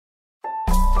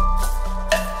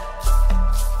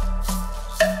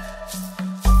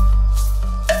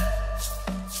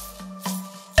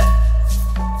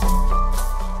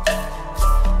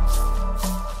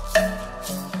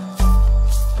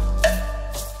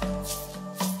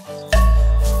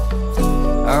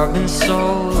I've been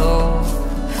solo,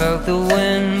 felt the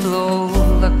wind blow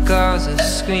like I was a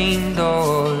screen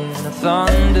door in a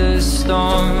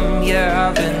thunderstorm. Yeah,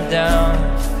 I've been down,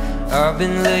 I've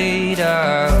been laid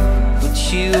out,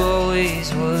 but you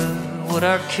always were what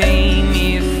I came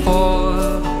here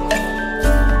for.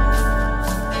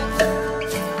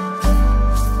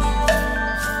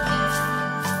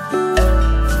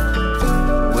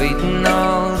 Waiting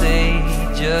all day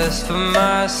just for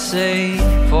my sake,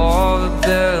 for a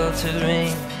bell to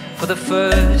ring, for the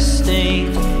first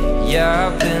thing. Yeah,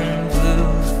 I've been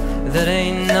blue, that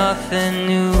ain't nothing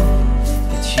new.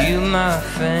 It's you, my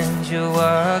friend, you're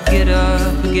why I get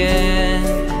up again.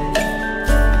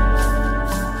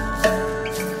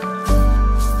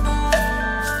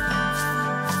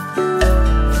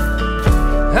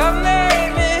 I've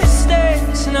made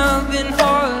mistakes and I've been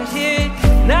hard hit,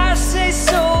 and I say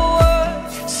so what?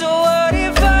 So what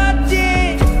if I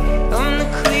did? I'm the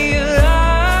clear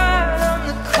eye, I'm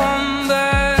the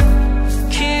comeback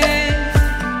kid.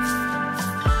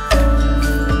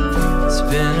 It's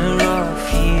been a rough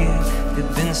year,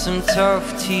 there've been some tough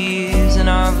tears, and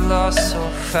I've lost so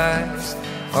fast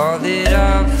all that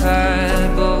I've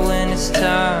had. But when it's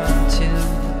time to,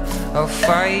 I'll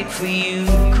fight for you,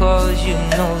 cause you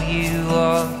know you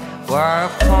are why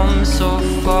I've come so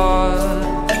far.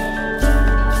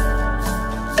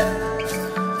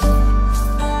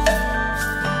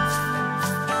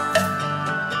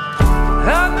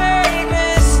 I've made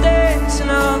mistakes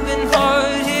and I've been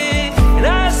hard hit, and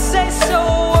I say so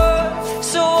what?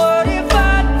 So what if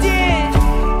I did?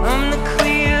 I'm the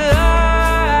clear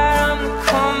eye, I'm the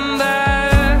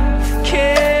comeback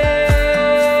kid.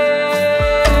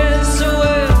 So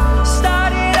we'll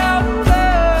start it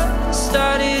over,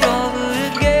 start it over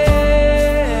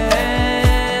again,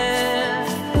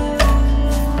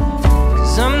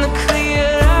 'cause I'm the